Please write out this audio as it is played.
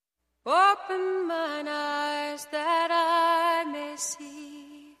Open mine eyes that I may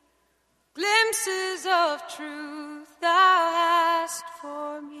see glimpses of truth thou hast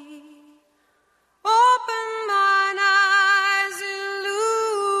for me. Open mine eyes,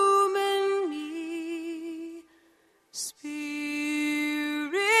 illumine me, Spirit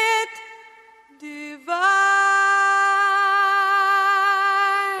divine.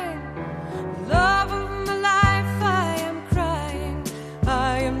 Love of my life, I am crying,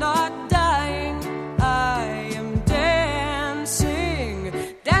 I am not dying, I am dancing,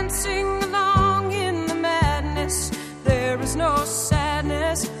 dancing along in the madness. There is no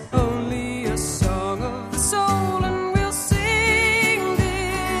sadness, only a song of the soul, and we'll sing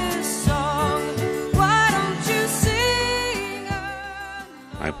this song. Why don't you sing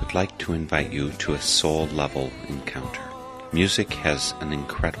along? I would like to invite you to a soul-level encounter. Music has an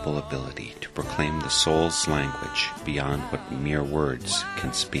incredible ability to proclaim the soul's language beyond what mere words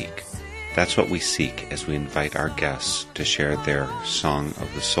can speak. That's what we seek as we invite our guests to share their song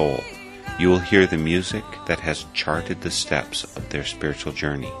of the soul. You will hear the music that has charted the steps of their spiritual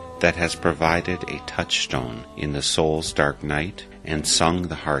journey, that has provided a touchstone in the soul's dark night and sung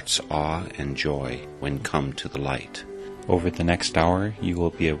the heart's awe and joy when come to the light. Over the next hour, you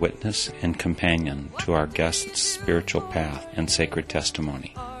will be a witness and companion to our guests' spiritual path and sacred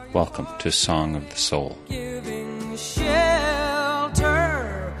testimony. Welcome to Song of the Soul. Giving shelter,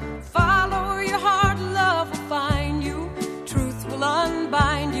 follow your heart, love will find you, truth will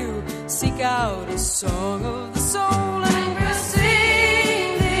unbind you, seek out a song of the soul, and we'll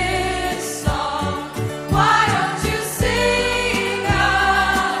sing this song. Why don't you sing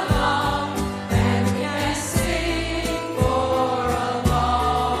along, and we can sing for a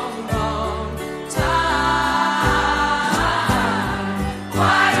long, long time.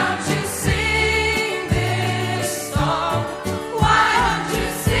 Why don't you sing this song? Why don't you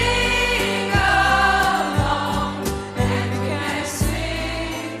sing along, and we can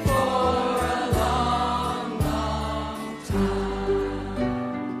sing for a long, long time.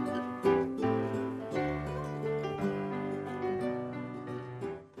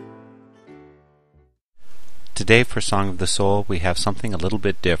 Today for Song of the Soul, we have something a little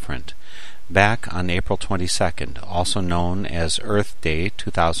bit different. Back on April 22nd, also known as Earth Day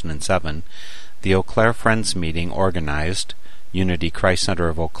 2007, the Eau Claire Friends meeting organized, Unity Christ Center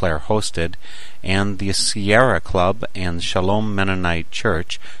of Eau Claire hosted, and the Sierra Club and Shalom Mennonite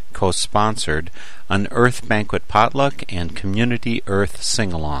Church co-sponsored an Earth Banquet potluck and Community Earth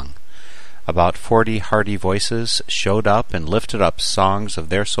sing-along. About 40 hearty voices showed up and lifted up songs of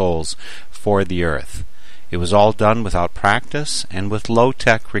their souls for the earth. It was all done without practice and with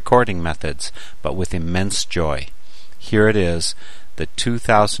low-tech recording methods, but with immense joy. Here it is, the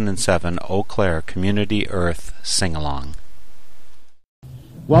 2007 Eau Claire Community Earth Sing-Along.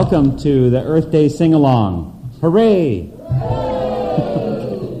 Welcome to the Earth Day Sing-Along. Hooray!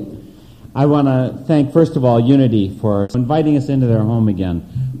 I want to thank, first of all, Unity for inviting us into their home again.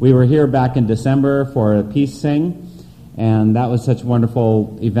 We were here back in December for a peace sing, and that was such a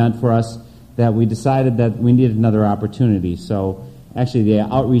wonderful event for us that we decided that we needed another opportunity. So actually the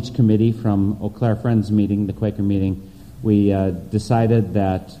outreach committee from Eau Claire Friends meeting, the Quaker meeting, we decided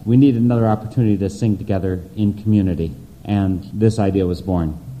that we needed another opportunity to sing together in community, and this idea was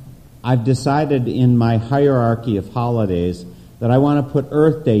born. I've decided in my hierarchy of holidays that I want to put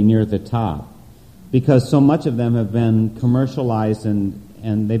Earth Day near the top, because so much of them have been commercialized and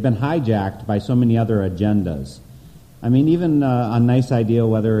they've been hijacked by so many other agendas. I mean, even a nice idea,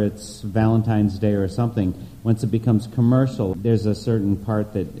 whether it's Valentine's Day or something, once it becomes commercial, there's a certain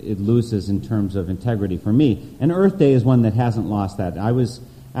part that it loses in terms of integrity for me. And Earth Day is one that hasn't lost that. I was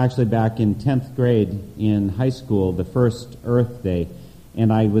actually back in 10th grade in high school, the first Earth Day,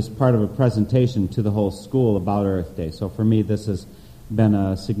 and I was part of a presentation to the whole school about Earth Day. So for me, this has been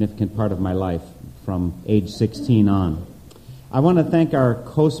a significant part of my life from age 16 on. I want to thank our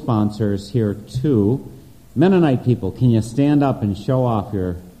co-sponsors here, too. Mennonite people, can you stand up and show off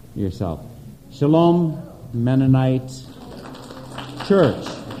yourself? Shalom Mennonite Church,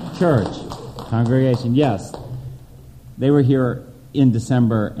 congregation, yes. They were here in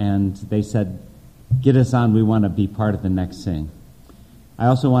December and they said, get us on, we want to be part of the next sing. I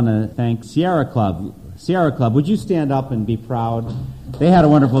also want to thank Sierra Club. Sierra Club, would you stand up and be proud? They had a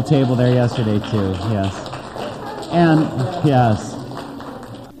wonderful table there yesterday too, yes. And, yes.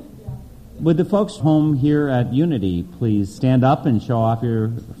 Would the folks home here at Unity please stand up and show off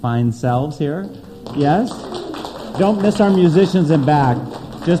your fine selves here? Yes? Don't miss our musicians in back.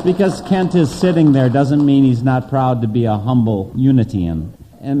 Just because Kent is sitting there doesn't mean he's not proud to be a humble Unitarian.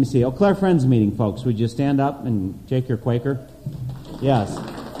 Let me see. Eau Claire Friends meeting, folks. Would you stand up and shake your Quaker? Yes.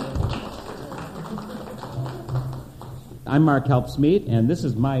 I'm Mark Helpsmeet, and this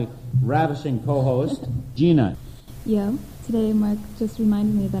is my ravishing co-host, Gina. Yeah, today Mark just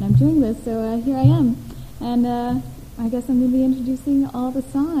reminded me that I'm doing this, so here I am. And I guess I'm going to be introducing all the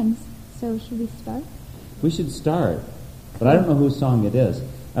songs. So should we start? We should start, but I don't know whose song it is.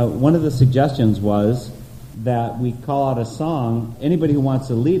 One of the suggestions was that we call out a song. Anybody who wants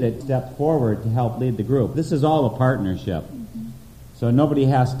to lead it, step forward to help lead the group. This is all a partnership, so nobody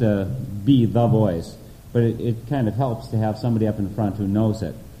has to be the voice, but it kind of helps to have somebody up in front who knows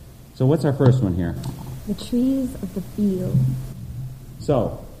it. So what's our first one here? The Trees of the Field.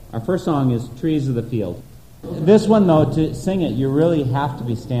 So, our first song is Trees of the Field. This one, though, to sing it, you really have to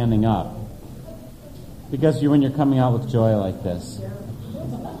be standing up, because when you're coming out with joy like this.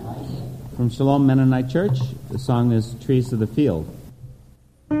 From Shalom Mennonite Church, the song is Trees of the Field.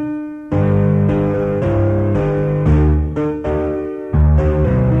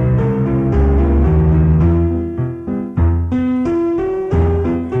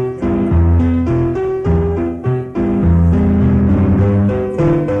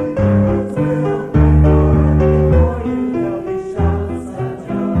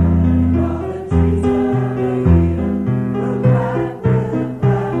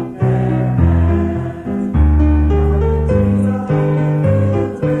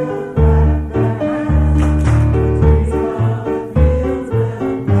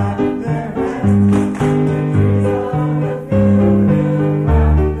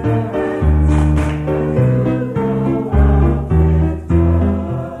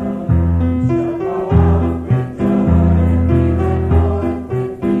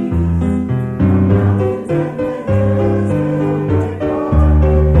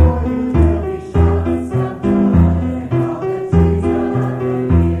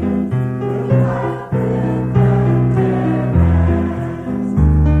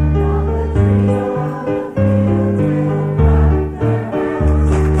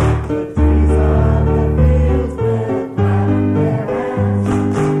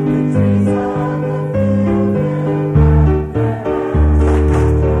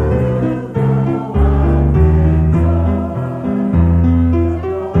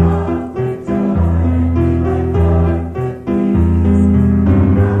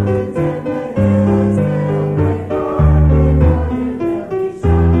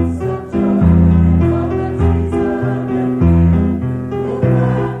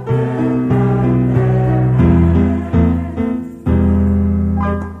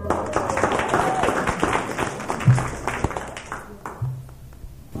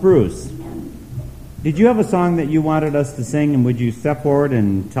 Bruce, did you have a song that you wanted us to sing, and would you step forward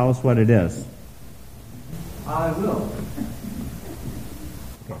and tell us what it is? I will.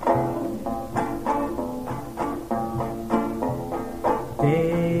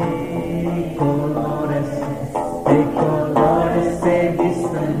 De colores se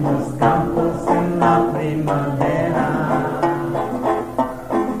visten los campos en la primavera.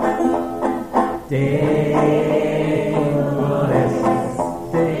 De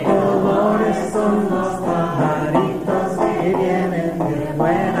colores son los pajaritos que vienen de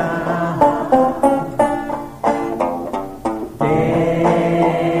fuera.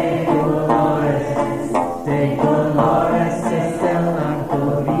 De colores es el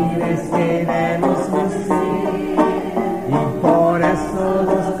arcoíris que vemos lucir, y por eso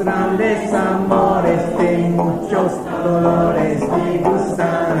los grandes amores de muchos dolores me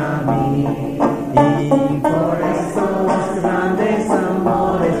gustan a mí. Y por eso los grandes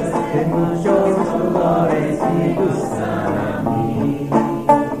amores de muchos dolores me gustan a mí.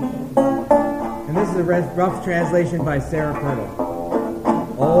 And this is a rough translation by Sarah Pirtle.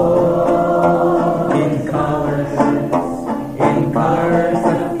 Oh, in colors,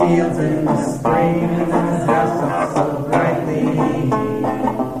 the fields in the spring dress up so brightly.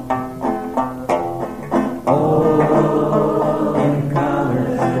 Oh, in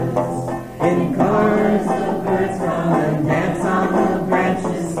colors, the birds come and dance on the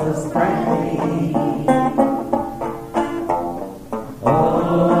branches so sprightly.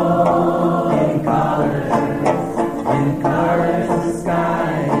 Oh, in colors, the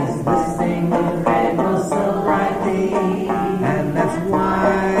sky is glistening with rainbows so brightly, and that's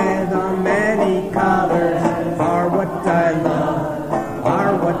why the many colors are what I love,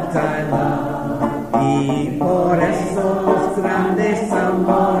 y por eso los grandes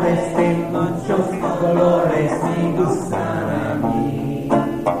amores de muchos colores me gustan a mí.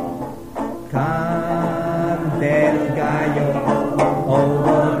 Cante el gallo, oh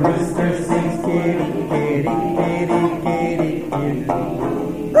the rooster sings kitty, kitty, kitty, kitty,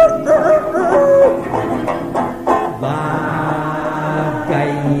 kitty. La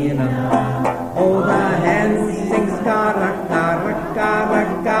gallina, oh the hen sings cara.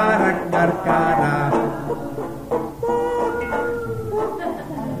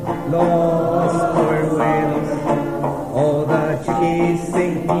 we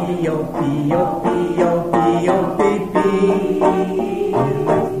sing P-O-P-O-P-O-P-O-P-P.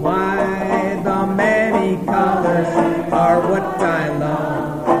 That's why the many colors are what I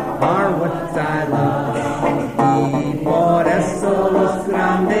love, are what I love. Y por eso los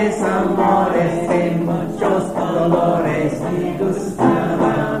grandes amores de muchos dolores me gustan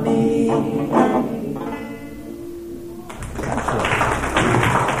a mí.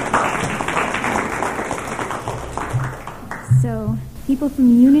 So, people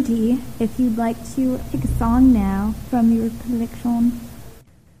from Unity, if you'd like to pick a song now from your collection.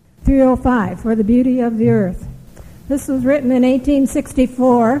 305, For the Beauty of the Earth. This was written in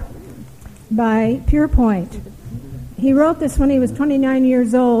 1864 by Pierpoint. He wrote this when he was 29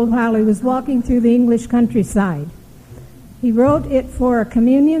 years old while he was walking through the English countryside. He wrote it for a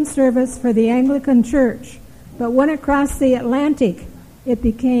communion service for the Anglican Church, but when it crossed the Atlantic, it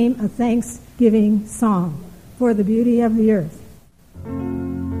became a Thanksgiving song, For the Beauty of the Earth.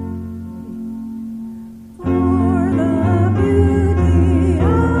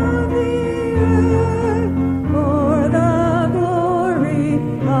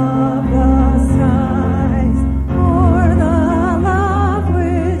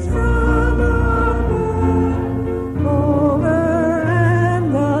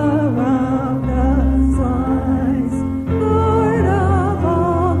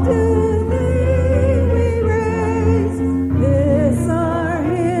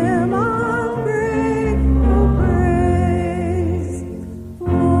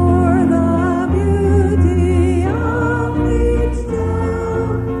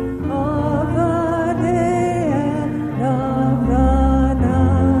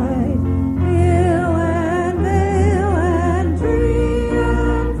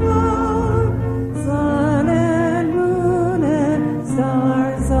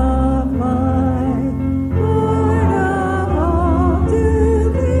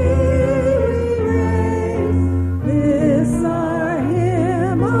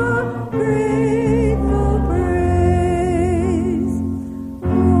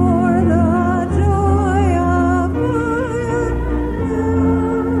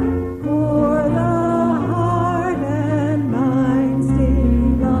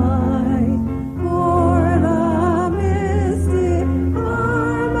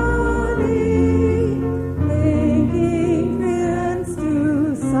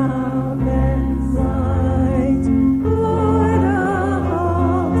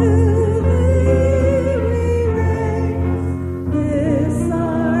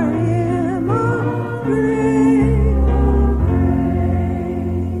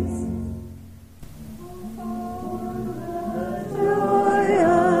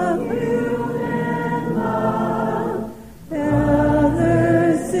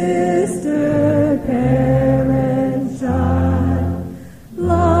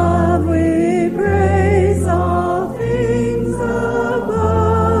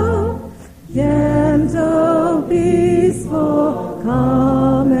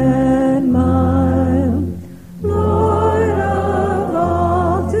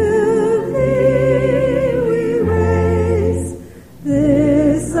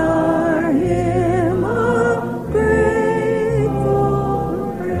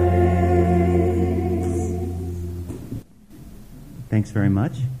 Thanks very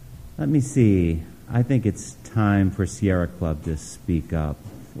much. Let me see. I think it's time for Sierra Club to speak up.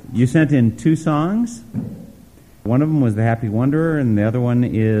 You sent in 2 songs. One of them was The Happy Wanderer, and the other one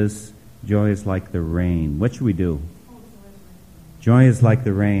is Joy is Like the Rain. What should we do? Joy is Like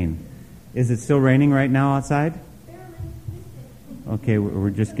the Rain. Is it still raining right now outside? Okay, we're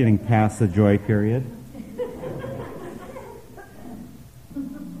just getting past the joy period.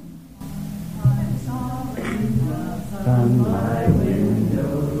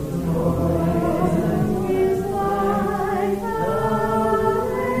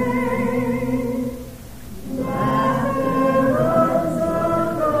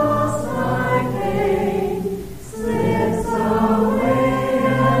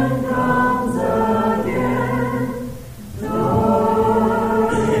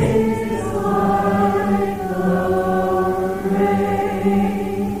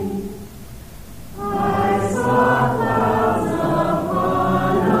 I saw clouds of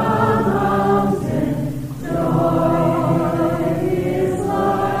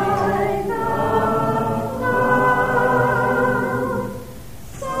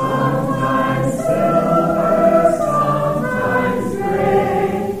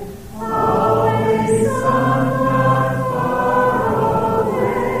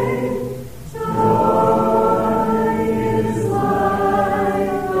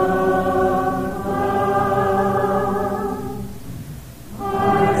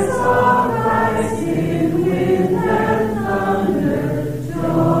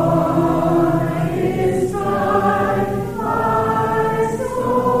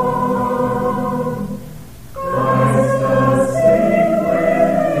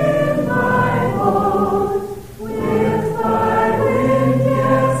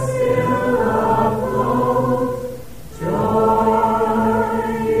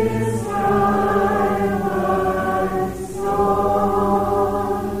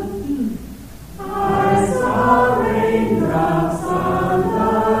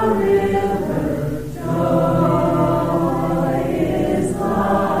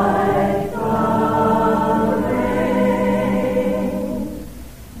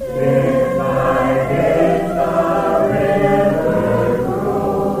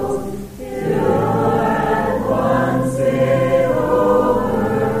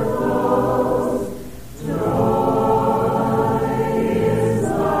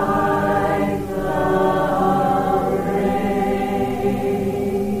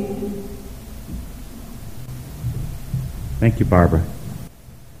Thank you, Barbara.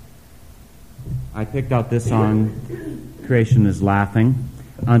 I picked out this song, Creation is Laughing.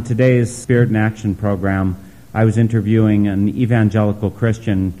 On today's Spirit in Action program, I was interviewing an evangelical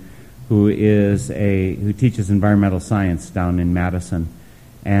Christian who teaches environmental science down in Madison.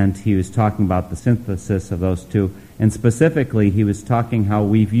 And he was talking about the synthesis of those two. And specifically, he was talking how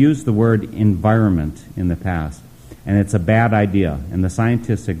we've used the word environment in the past. And it's a bad idea. And the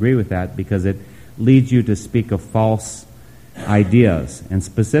scientists agree with that because it leads you to speak of false ideas. And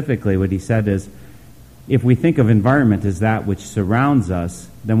specifically, what he said is, if we think of environment as that which surrounds us,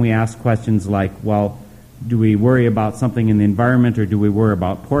 then we ask questions like, well, do we worry about something in the environment or do we worry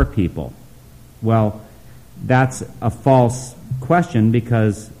about poor people? Well, that's a false question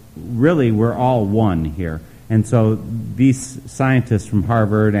because really we're all one here. And so these scientists from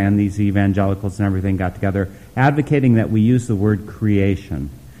Harvard and these evangelicals and everything got together advocating that we use the word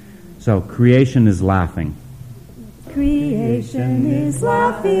creation. So creation is laughing. Creation is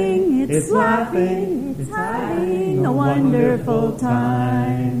laughing, it's laughing, it's having a wonderful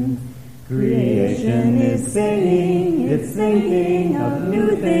time. Creation is singing, it's thinking of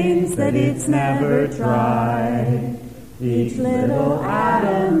new things that it's never tried. Each little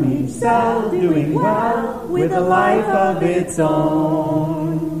atom, each cell doing well with a life of its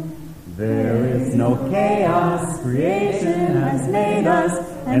own. There is no chaos, creation has made us,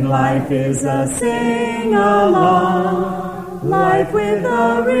 and life is a sing-along. Life with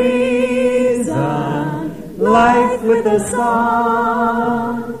a reason, life with a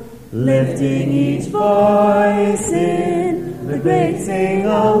song. Lifting each voice in the great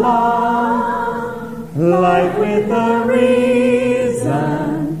sing-along. Life with a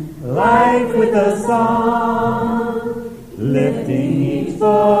reason, life with a song. Lifting each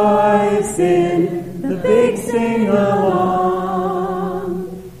voice in the big sing-along.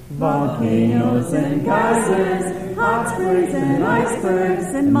 Volcanoes and geysers, hot springs and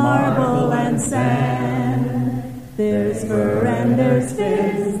icebergs, and marble and sand. There's fur and there's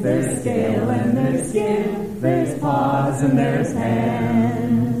fins, there's scale and there's skin, there's paws and there's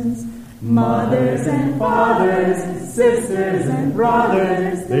hands. Mothers and fathers, sisters and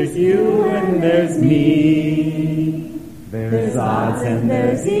brothers, there's you and there's me. There's odds and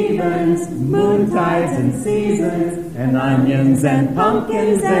there's evens, moon tides and seasons, and onions and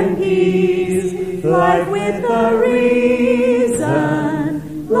pumpkins and peas. Life with a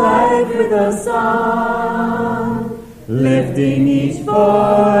reason, life with a song. Lifting each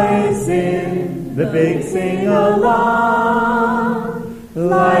voice in the big sing-along.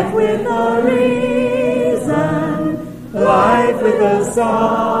 Life with a reason, life with a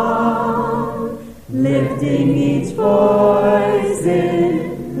song. Lifting each voice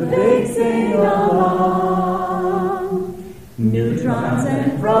in the big sing-along. Neutrons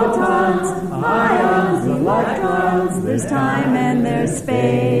and protons, ions, electrons, there's time and there's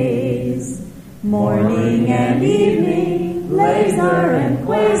space. Morning and evening, laser and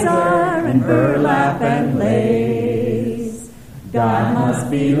quasar, and burlap and lace. God must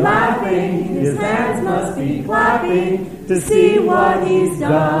be laughing, his hands must be clapping to see what he's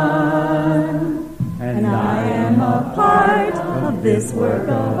done. And I am a part of this work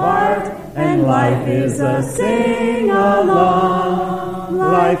of art, and life is a sing-along.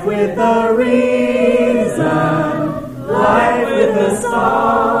 Life with a reason, life with a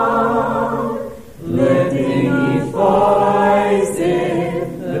song. Lifting each voice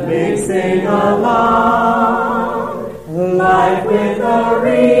in the big sing-along. Life with a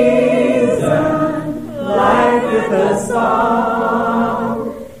reason, life with a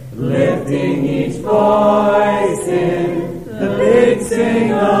song. Lifting each voice in the big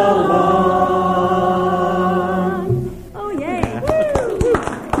sing-along. Oh, yay!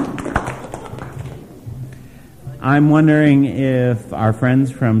 I'm wondering if our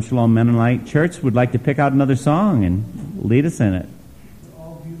friends from Shalom Mennonite Church would like to pick out another song and lead us in it.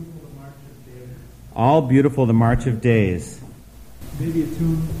 All Beautiful, the March of Days. All Beautiful, the March of Days. Maybe a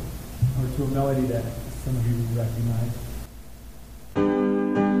tune or to a melody that some of you recognize.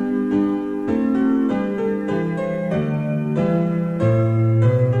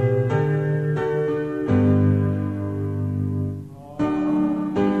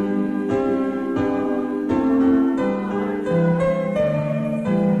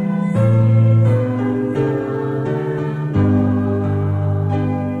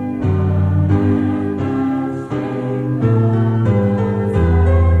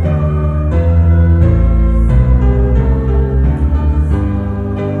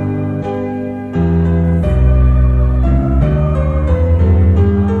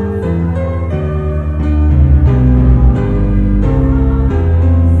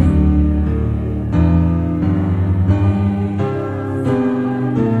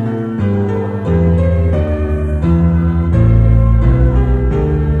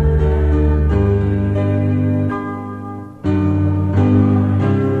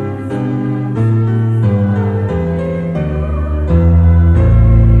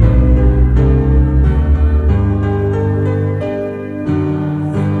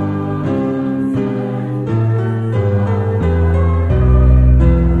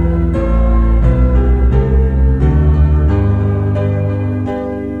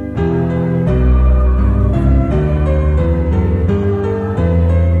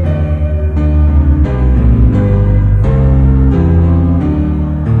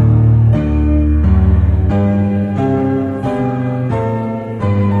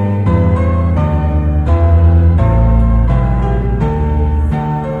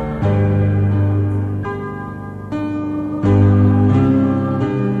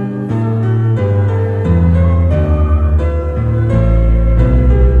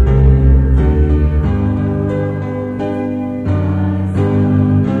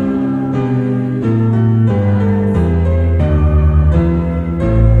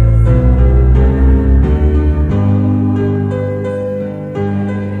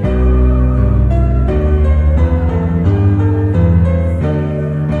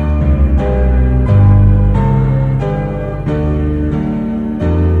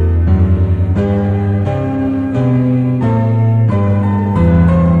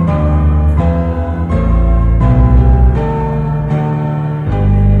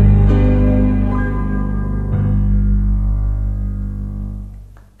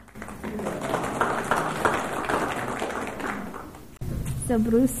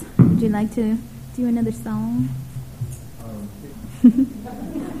 Bruce, would you like to do another song? Oh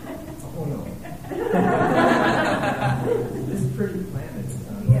no. This pretty planet.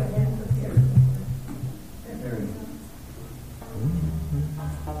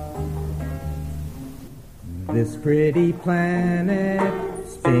 This pretty planet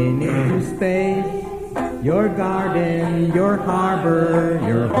spinning through space, your garden, your harbor,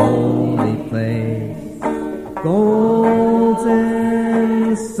 your holy place. Golden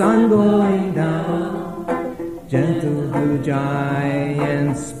sun going down, gentle blue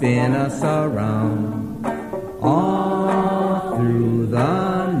giants spin us around, all through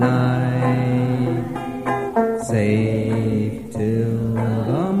the night, safe till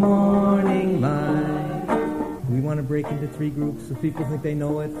the morning light. We want to break into three groups so people think they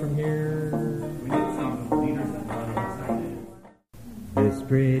know it from here. We need some leaders that are excited. This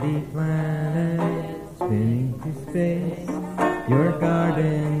pretty planet spinning through space, your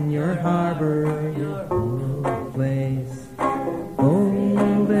garden, your harbor, your holy place.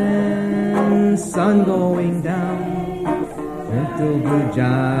 Golden sun going down, gentle blue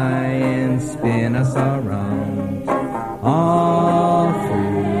giants spin us around, all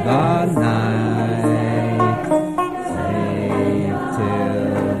through the night, safe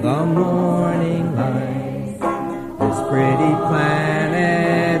till the morning light. This pretty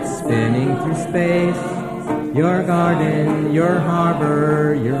planet spinning through space, your garden, your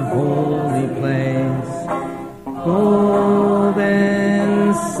harbor, your holy place.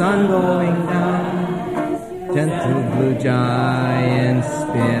 Golden sun going down, gentle blue giants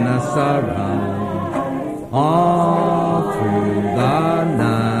spin us around, all through the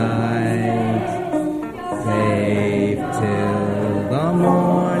night, safe till the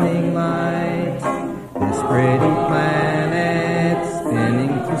morning light. This pretty planet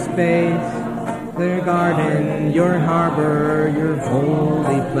spinning through space, your garden, your harbor, your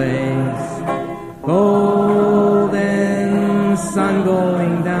holy place. Golden sun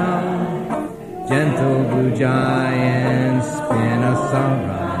going down, gentle blue giants spin us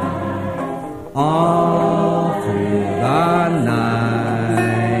around, all through the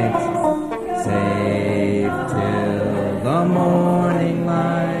night, safe till the morning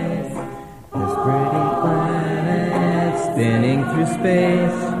light. This pretty planet spinning through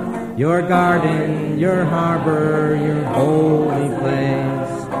space, your garden, your harbor, your holy place.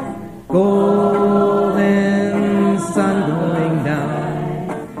 Golden sun going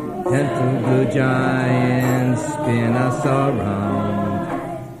down, gentle blue giants spin us around,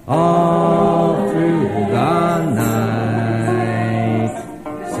 all through the night,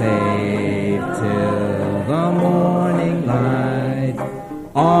 safe till the morning light,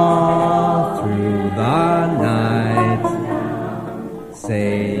 all through the night,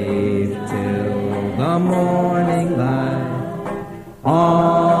 safe till the morning light,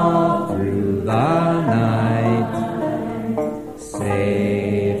 all through the night,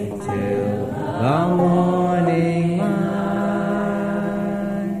 safe till the morning light.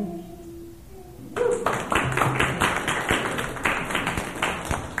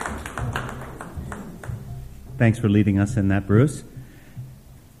 Thanks for leading us in that, Bruce.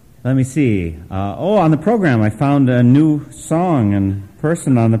 Let me see. On the program, I found a new song and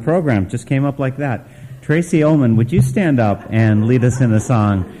person on the program. Just came up like that. Tracy Ullman, would you stand up and lead us in a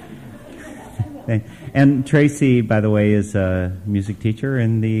song? And Tracy, by the way, is a music teacher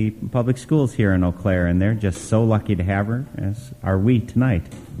in the public schools here in Eau Claire, and they're just so lucky to have her, as are we tonight.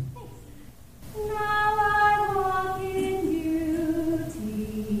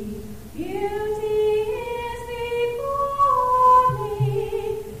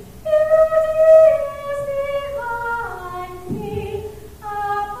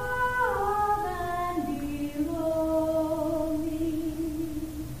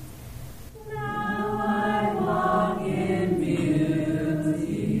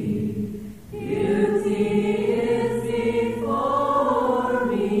 Beauty is before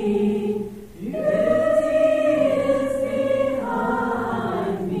me.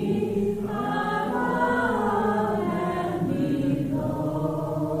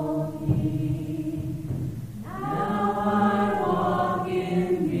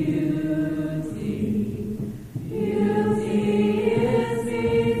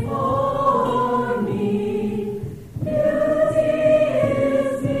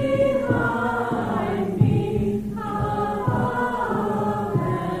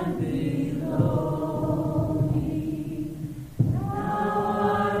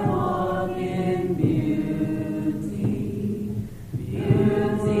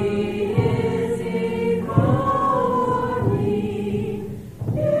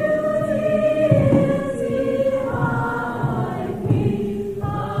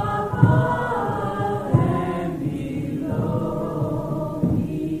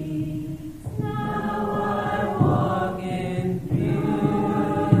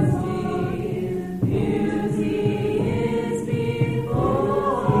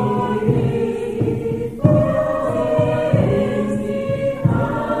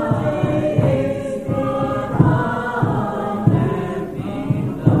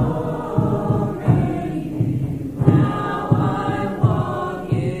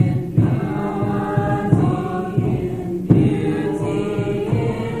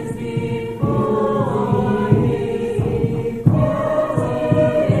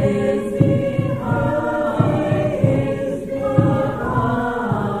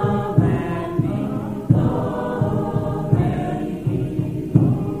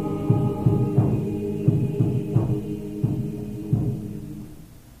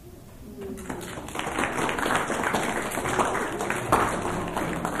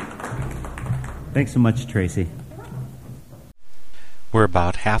 Thanks so much, Tracy. We're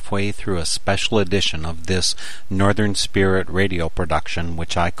about halfway through a special edition of this Northern Spirit radio production,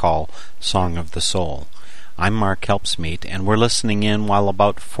 which I call Song of the Soul. I'm Mark Helpsmeet, and we're listening in while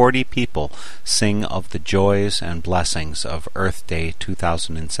about 40 people sing of the joys and blessings of Earth Day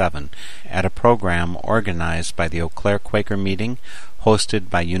 2007 at a program organized by the Eau Claire Quaker Meeting, hosted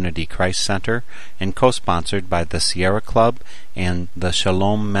by Unity Christ Center, and co-sponsored by the Sierra Club and the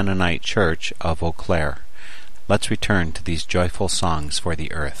Shalom Mennonite Church of Eau Claire. Let's return to these joyful songs for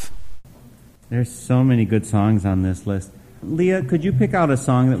the earth. There's so many good songs on this list. Leah, could you pick out a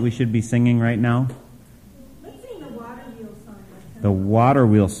song that we should be singing right now? Let's sing the water wheel song. The water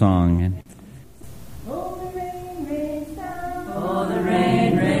wheel song. Oh, the rain rains down. Oh, the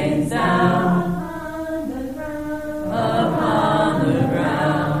rain rains down Upon the ground. upon the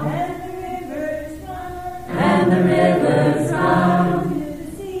ground, And the rivers run. and the rivers run To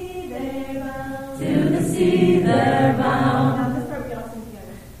the sea they bound. to the sea they're bound. Now this part we all sing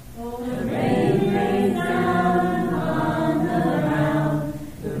together. Oh, The rain rains down upon the ground.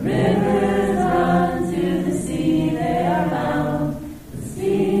 The rivers run to the sea they are bound. The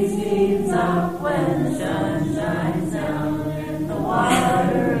steam steams up when the sun shines down, and the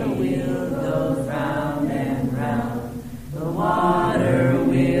water wheel goes round and round. The water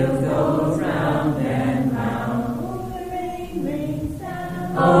wheel goes round and round. oh, the rain rains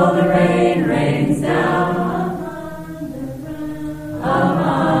down. Oh, the rain rains down Upon the ground.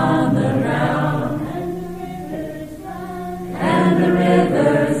 upon the ground, And the rivers run. and the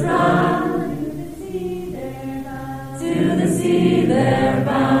rivers run To the sea they're bound. to the sea they're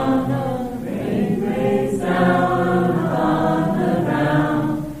bound. The rain rains down upon the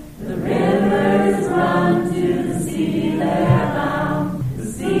ground. The rivers run to the sea they're bound. The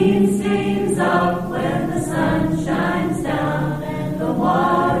steam steams up when the sun shines down, and the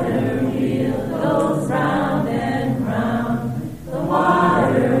water wheel goes round and round. The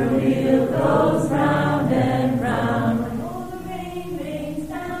water wheel goes round and round. Oh, the rain rains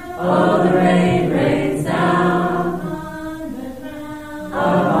down. Oh, the rain rains down Upon the ground.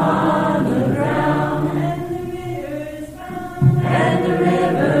 upon the ground, And the rivers run. and the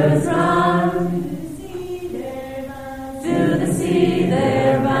rivers run To the sea they're bound. to the sea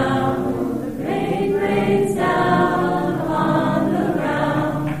they're bound. The rain rains down upon the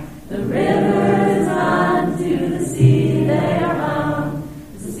ground. The rivers run to the sea they are bound.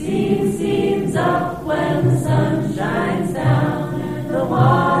 The steam steams up when the sun shines down, and the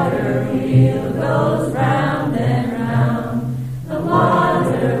water wheel goes round and round. The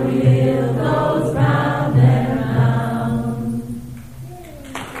water wheel goes round and round.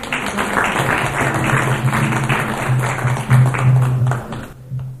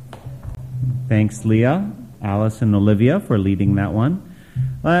 Thanks, Leah, Alice, and Olivia for leading that one.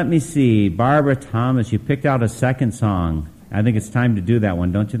 Let me see. Barbara Thomas, you picked out a second song. I think it's time to do that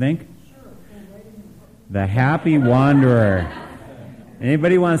one, don't you think? The Happy Wanderer.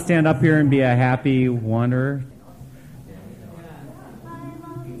 Anybody want to stand up here and be a happy wanderer?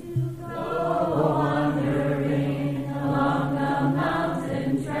 Along the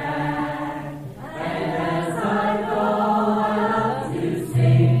mountain track, and as I go, I love to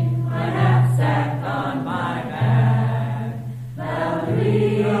sing my knapsack on my back.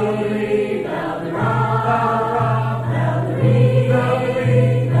 Valerie, Valerie, Valerie, Valerie,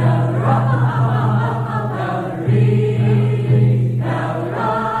 Valerie, Valerie, Valerie,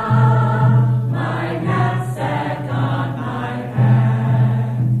 my knapsack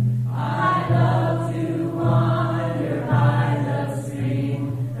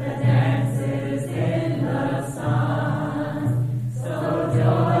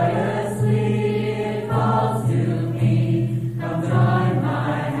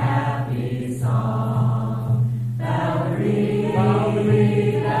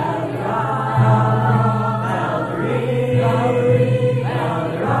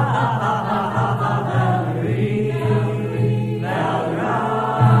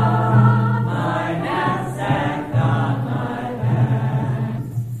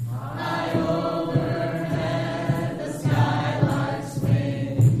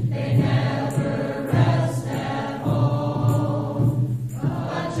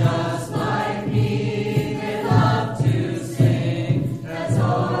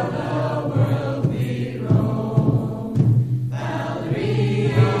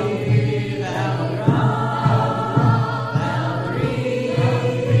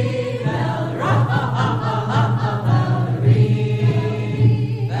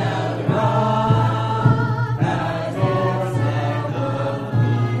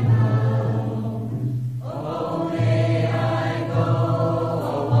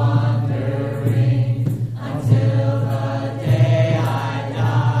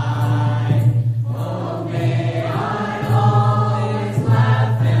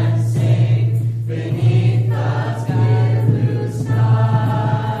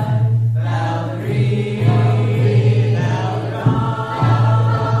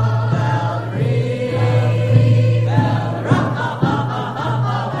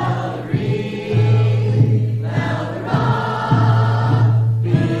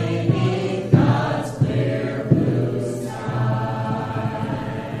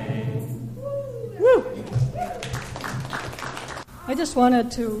I just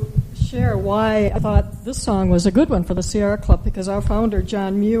wanted to share why I thought this song was a good one for the Sierra Club, because our founder,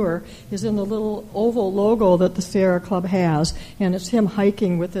 John Muir, is in the little oval logo that the Sierra Club has, and it's him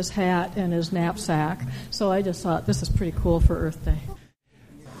hiking with his hat and his knapsack. So I just thought this is pretty cool for Earth Day.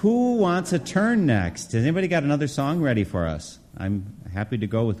 Who wants a turn next? Has anybody got another song ready for us? I'm happy to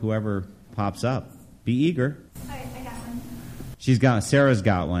go with whoever pops up. Be eager. All right, I got one. Sarah's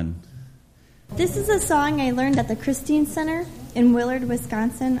got one. This is a song I learned at the Christine Center in Willard,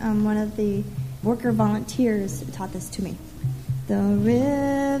 Wisconsin. One of the worker volunteers taught this to me. The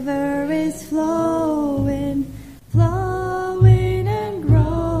river is flowing, flowing and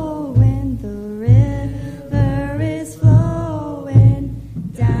growing. The river is flowing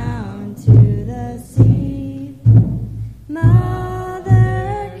down to the sea.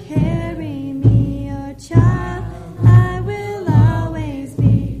 Mother, carry me, your child I will always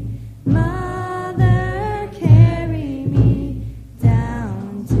be. Mother, carry me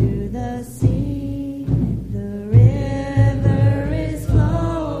down to the sea. The river is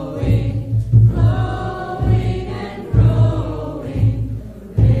flowing, flowing and growing.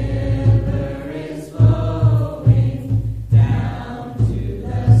 The river is flowing down to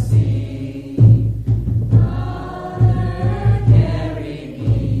the sea. Mother, carry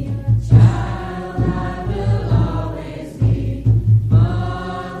me, child I will always be.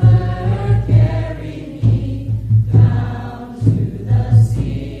 Mother, carry me down to the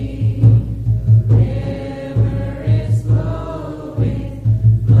sea. The river is flowing,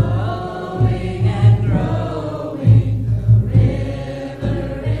 flowing and growing. The river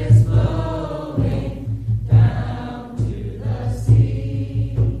is flowing down to the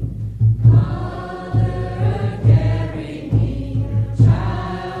sea. Mother, carry me,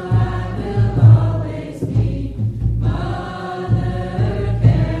 child I will always be. Mother,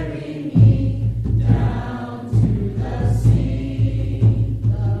 carry me down to the sea.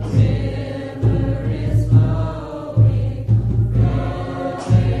 The river is flowing,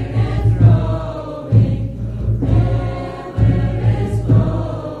 flowing and growing. The river is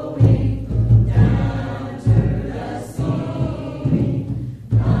flowing down to the sea.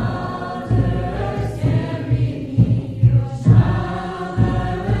 Mother, carry me, child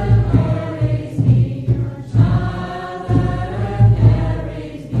I will always be. Mother,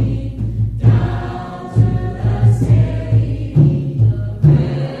 carries me down to the sea. The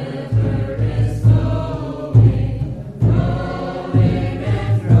river is flowing, flowing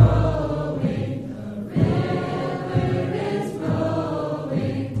and growing. The river is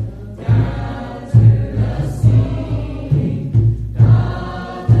flowing down to the sea.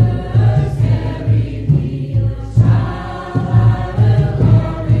 Mother, carry me, child I will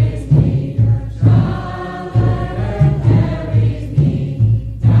always be. Mother, carries me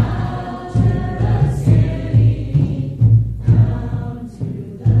down to the sea, down to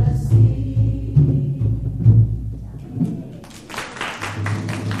the sea.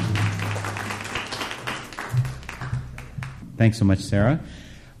 Thanks so much, Sarah.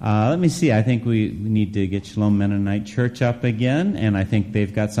 Let me see. I think we need to get Shalom Mennonite Church up again, and I think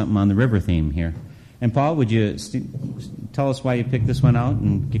they've got something on the river theme here. And Paul, would you tell us why you picked this one out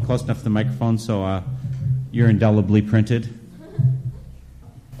and get close enough to the microphone so you're indelibly printed?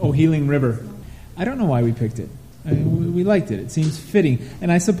 Oh, Healing River. I don't know why we picked it. We liked it. It seems fitting.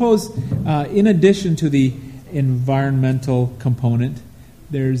 And I suppose in addition to the environmental component,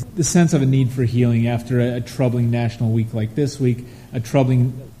 there's the sense of a need for healing after a troubling national week like this week, a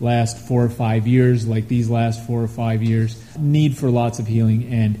troubling last 4 or 5 years like these last 4 or 5 years, need for lots of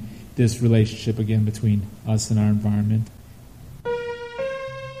healing and this relationship again between us and our environment.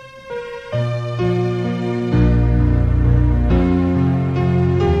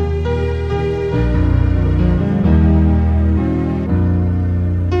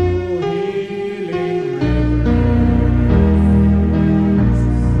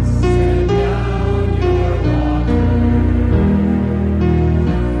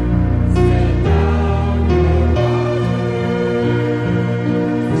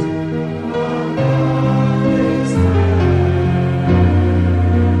 This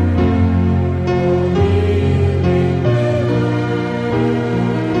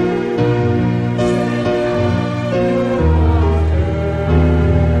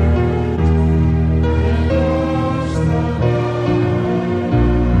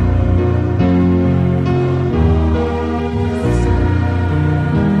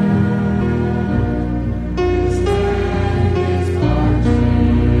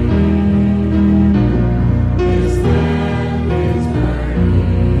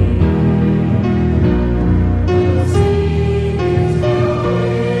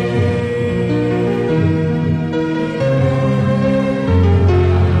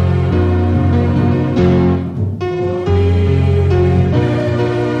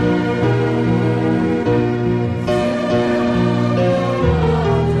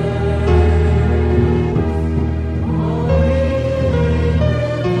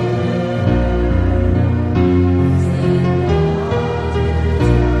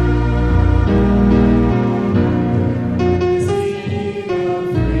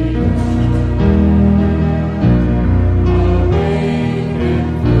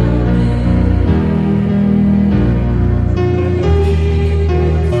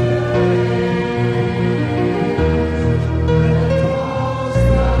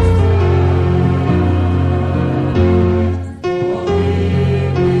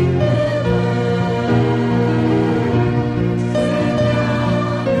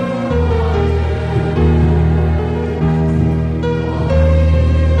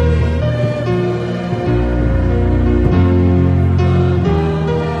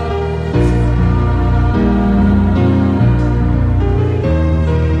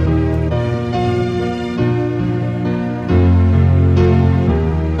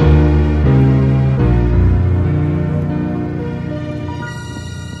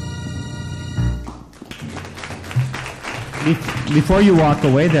Before you walk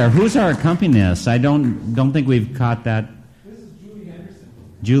away there, who's our accompanist? I don't think we've caught that. This is Julie Henderson.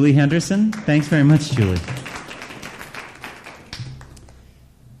 Julie Henderson? Thanks very much, Julie.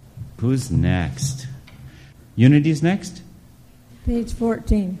 Who's next? Unity's next? Page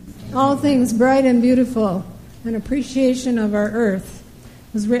 14. All Things Bright and Beautiful, an appreciation of our earth,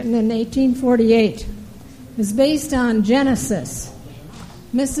 was written in 1848. It was based on Genesis.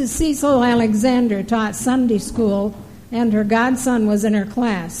 Mrs. Cecil Alexander taught Sunday school, and her godson was in her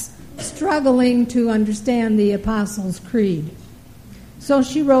class, struggling to understand the Apostles' Creed. So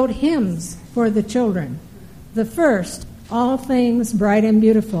she wrote hymns for the children. The first, All Things Bright and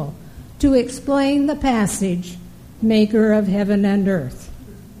Beautiful, to explain the passage, Maker of Heaven and Earth.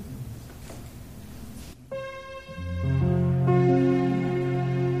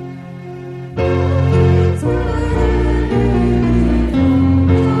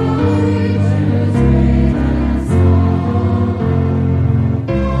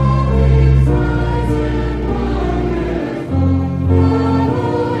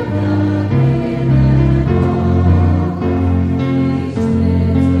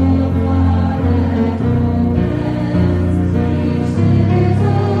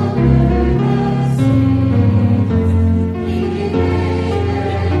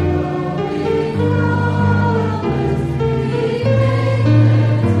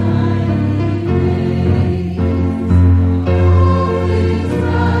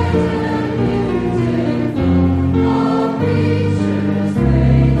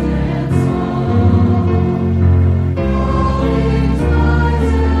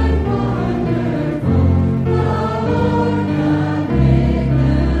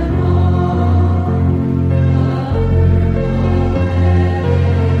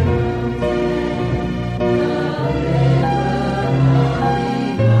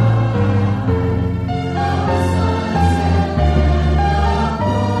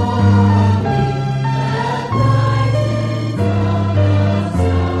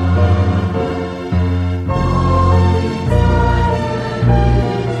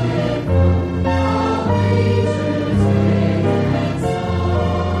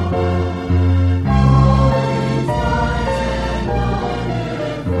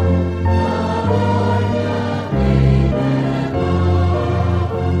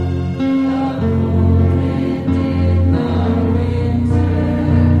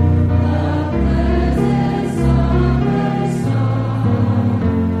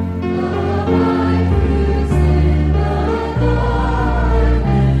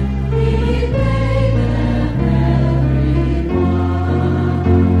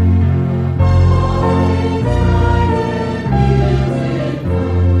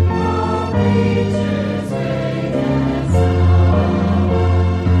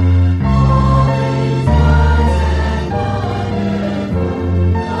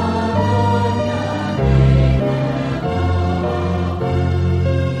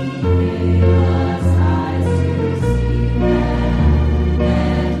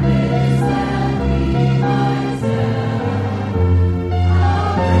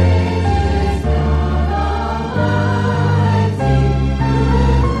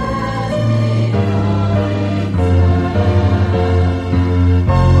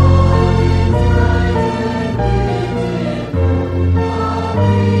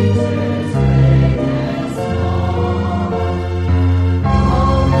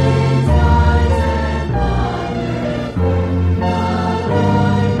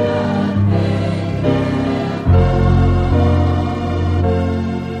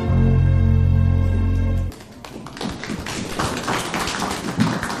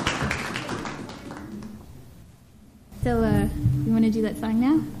 You want to do that song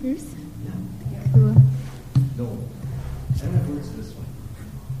now, Bruce? Cool. No. I don't have words to this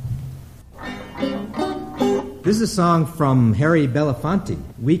one. This is a song from Harry Belafonte.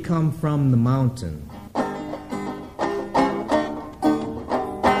 We come from the mountain.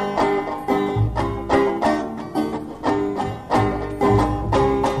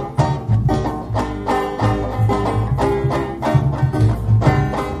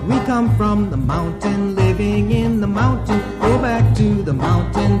 We come from the mountain, living in the mountain. Go back to the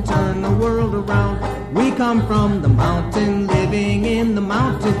mountain, turn the world around. We come from the mountain, living in the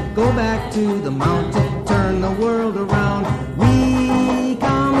mountain. Go back to the mountain, turn the world around. We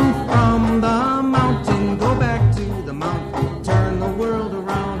come from the mountain, go back to the mountain, turn the world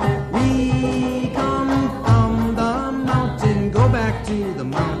around. We come from the mountain, go back to the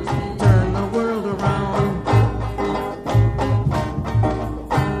mountain, turn the world around.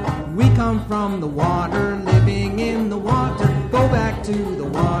 We come from the water, living in the water. Go back to the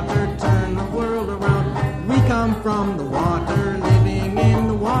water, turn the world around. We come from the water,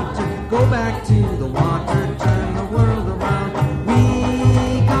 back to the water, turn the world around.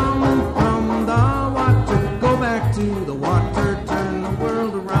 We come from the water, go back to the water, turn the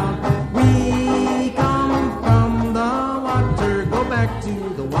world around. We come from the water, go back to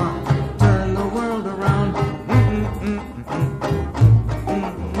the water, turn the world around.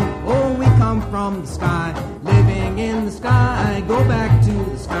 Oh, we come from the sky, living in the sky, go back to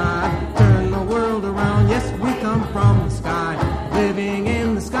the sky, turn the world around. Yes, we come from the sky, living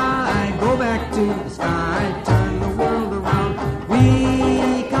in the sky, go back to the sky, turn the world around.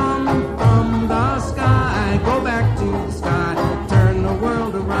 We come from the sky, go back to the sky, turn the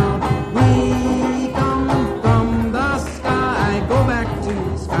world around. We come from the sky, go back to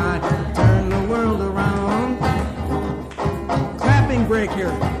the sky, turn the world around. Clapping break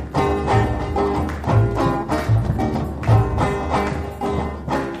here.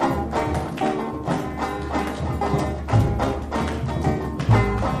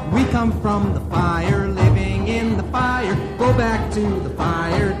 Come from the fire, living in the fire, go back to the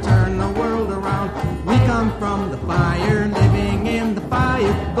fire, turn the world around. We come from the fire, living in the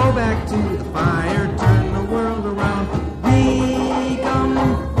fire, go back to the fire, turn the world around. We come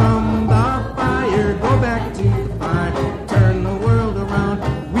from the fire, go back to the fire, turn the world around.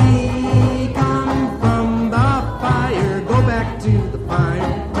 We come from the fire, go back to the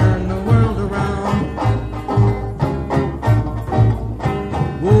fire, turn the world around.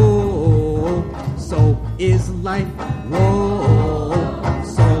 Is life, whoa,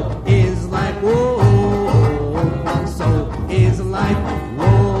 so is life, whoa, so is life,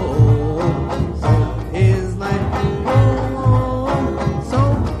 whoa, so is life, whoa, so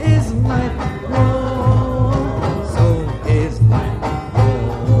is life, whoa, so is life,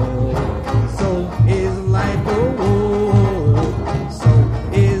 whoa, so is life, whoa, so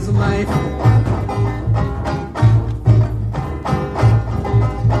is life.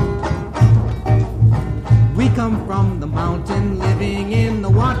 Come from the mountain, living in the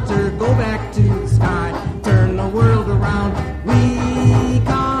water, go back to the sky, turn the world around. We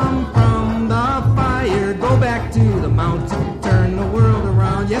come from the fire, go back to the mountain, turn the world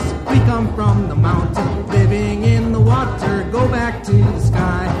around. Yes, we come from the mountain, living in the water, go back to the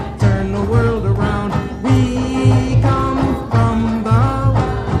sky, turn the world around. We come from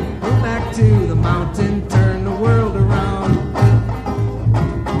the, go back to the mountain, turn the world around.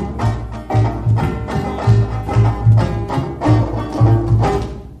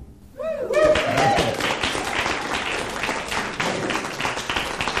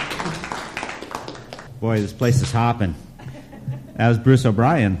 Boy, this place is hopping. That was Bruce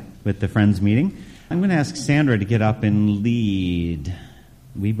O'Brien with the Friends meeting. I'm going to ask Sandra to get up and lead.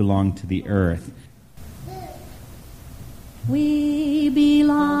 We belong to the earth. We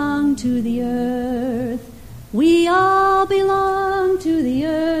belong to the earth. We all belong to the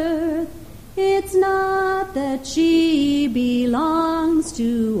earth. It's not that she belongs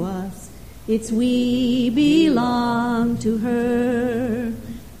to us. It's we belong to her.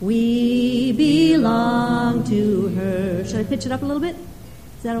 We belong to her. Should I pitch it up a little bit?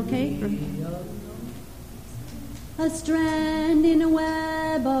 Is that okay? A strand in a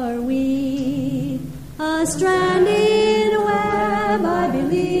web are we. A strand in a web, I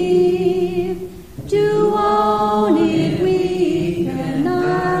believe. To own it we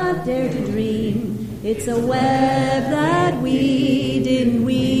cannot dare to dream. It's a web that we didn't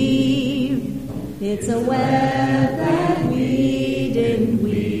weave. It's a web that we didn't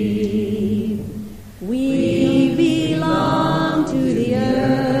weave. We belong to the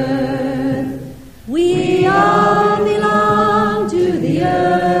earth. We all belong to the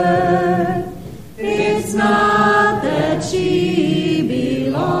earth. It's not that she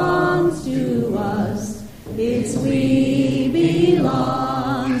belongs to us. It's we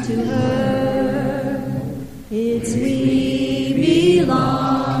belong to her. It's we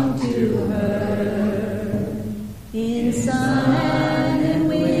belong to her. In sun and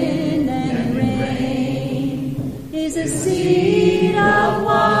wind and rain is a seed of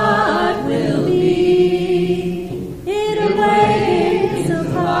what will be. It awakens a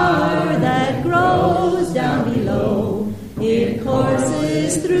power that grows down below. It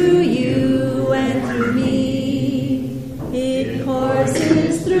courses through you and through me. It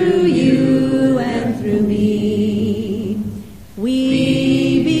courses through you and through me.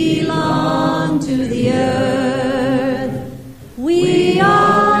 We belong to the earth. We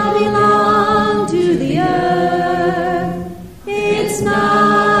all belong to the earth. It's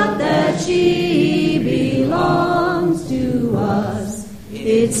not that she belongs to us.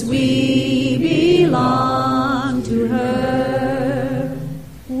 It's we belong to her.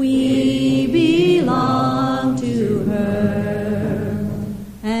 We belong to her.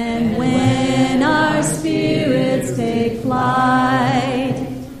 And when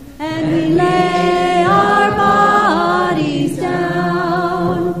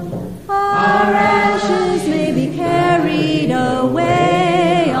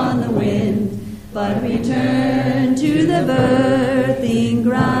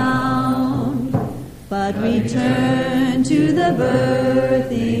but return to the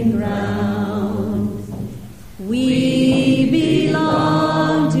birthing ground. We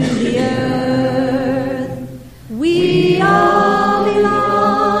belong to the earth. We all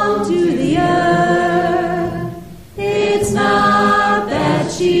belong to the earth. It's not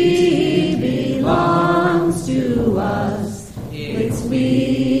that she belongs to us. It's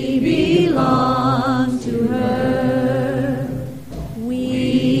we belong to her.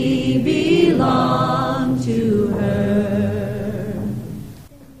 We belong to her.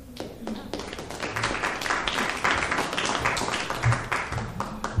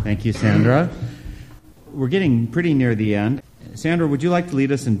 Thank you, Sandra. We're getting pretty near the end. Sandra, would you like to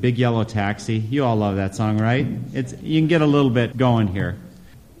lead us in Big Yellow Taxi? You all love that song, right? You can get a little bit going here.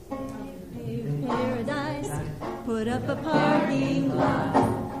 Paradise, put up a parking lot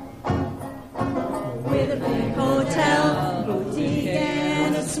with a big hotel, boutique,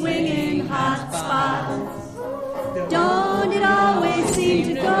 and a swinging hot spot. Don't it always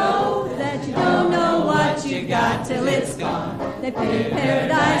seem to go that you don't know what you got till it's gone? They paved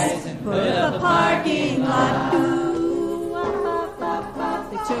paradise, put up a parking lot. Ooh,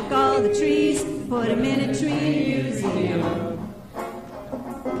 they took all the trees, put them in a tree museum.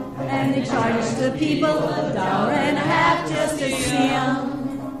 And they charged the people $1.50 just to see 'em.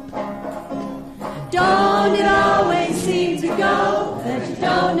 Don't it always seem to go that you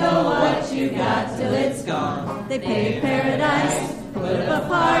don't know what you got till it's gone? They paved paradise, put up a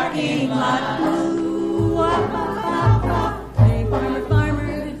parking lot. Ooh, hey, farmer,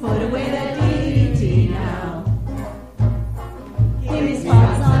 farmer, put away that DDT now. Give me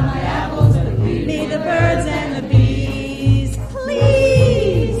spots on my apples, but leave me the birds and the bees,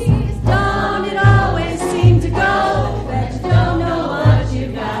 please. Don't it always seem to go that you don't know what you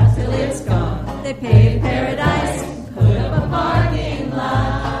got till it's gone? They paved paradise, put up a parking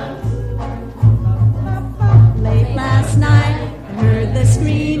lot. Late last night, I heard the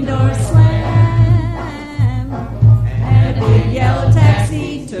screen door slam, and a big yellow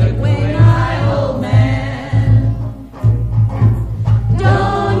taxi took away my old man.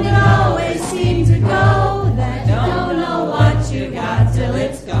 Don't it always seem to go that you don't know what you got till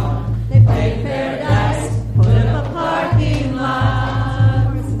it's gone? They paved paradise, put up a parking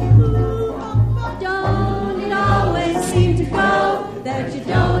lot. Don't it always seem to go that you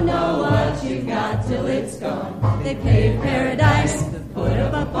don't know what you got till it's gone? They paved paradise, put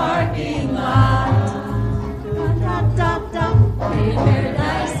up a parking lot. Paved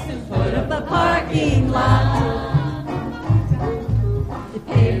paradise, put up a parking lot. They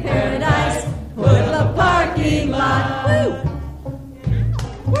paved paradise, put up a parking lot. Woo!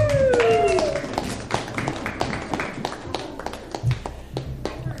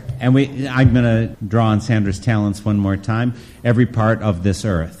 And I'm going to draw on Sandra's talents one more time. Every part of this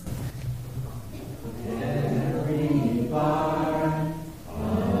earth. Every part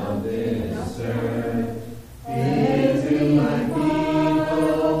of this earth is to my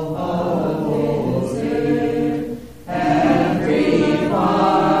people of this earth. Every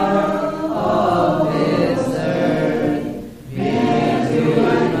part of this earth is to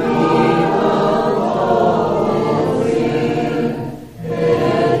my people of this earth.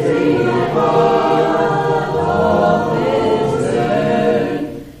 Every part of this earth is to my people of this earth. Every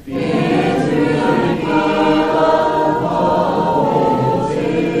part of this earth is to my people of this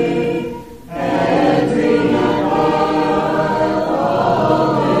earth. Every part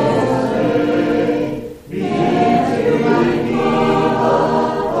of this earth is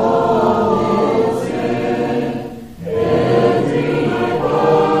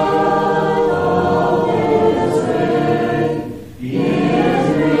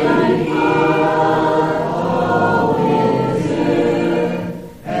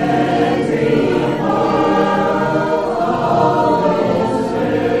to my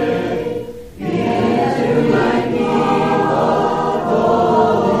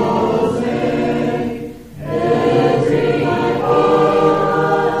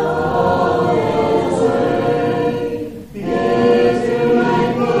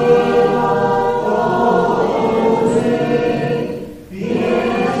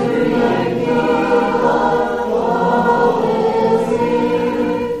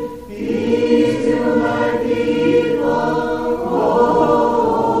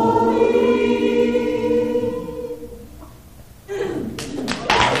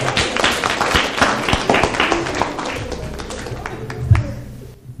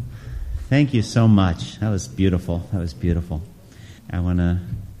Thank you so much. That was beautiful. That was beautiful. I want to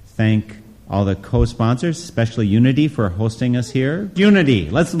thank all the co-sponsors, especially Unity for hosting us here. Unity,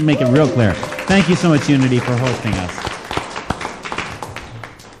 let's make it real clear. Thank you so much, Unity, for hosting us.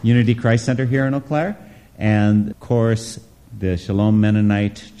 Unity Christ Center here in Eau Claire. and, of course, the Shalom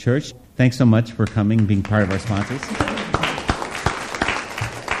Mennonite Church. Thanks so much for coming, being part of our sponsors.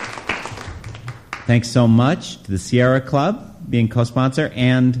 Thanks so much to the Sierra Club, being co-sponsor,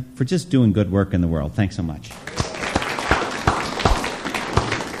 and for just doing good work in the world. Thanks so much.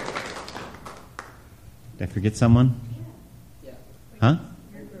 Did I forget someone? Huh?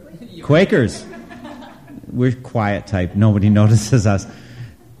 Quakers. We're quiet type. Nobody notices us.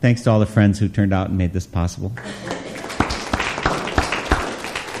 Thanks to all the friends who turned out and made this possible.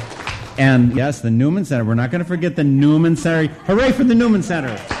 And yes, the Newman Center. We're not going to forget the Newman Center. Hooray for the Newman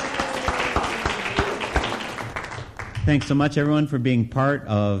Center. Thanks so much, everyone, for being part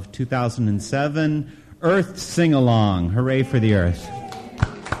of 2007 Earth Sing-Along. Hooray for the Earth.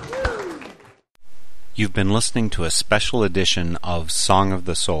 You've been listening to a special edition of Song of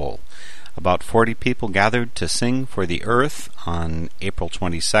the Soul. About 40 people gathered to sing for the Earth on April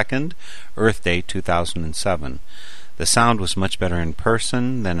 22nd, Earth Day 2007. The sound was much better in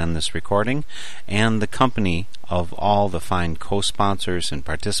person than on this recording, and the company of all the fine co-sponsors and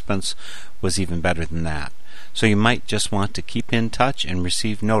participants was even better than that. So you might just want to keep in touch and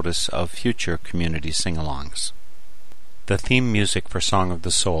receive notice of future community sing-alongs. The theme music for Song of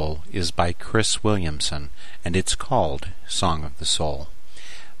the Soul is by Chris Williamson, and it's called Song of the Soul.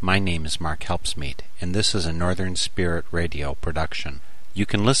 My name is Mark Helpsmeet, and this is a Northern Spirit Radio production. You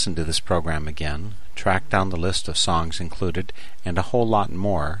can listen to this program again, track down the list of songs included, and a whole lot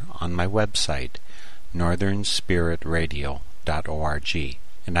more on my website, northernspiritradio.org.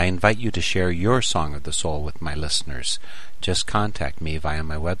 And I invite you to share your Song of the Soul with my listeners. Just contact me via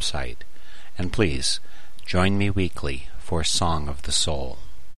my website. And please, join me weekly for Song of the Soul.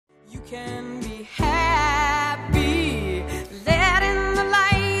 You can be happy, let in the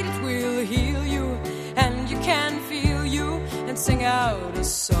light, it will heal you, and you can feel you, and sing out a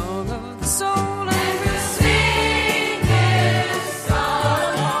song of the soul.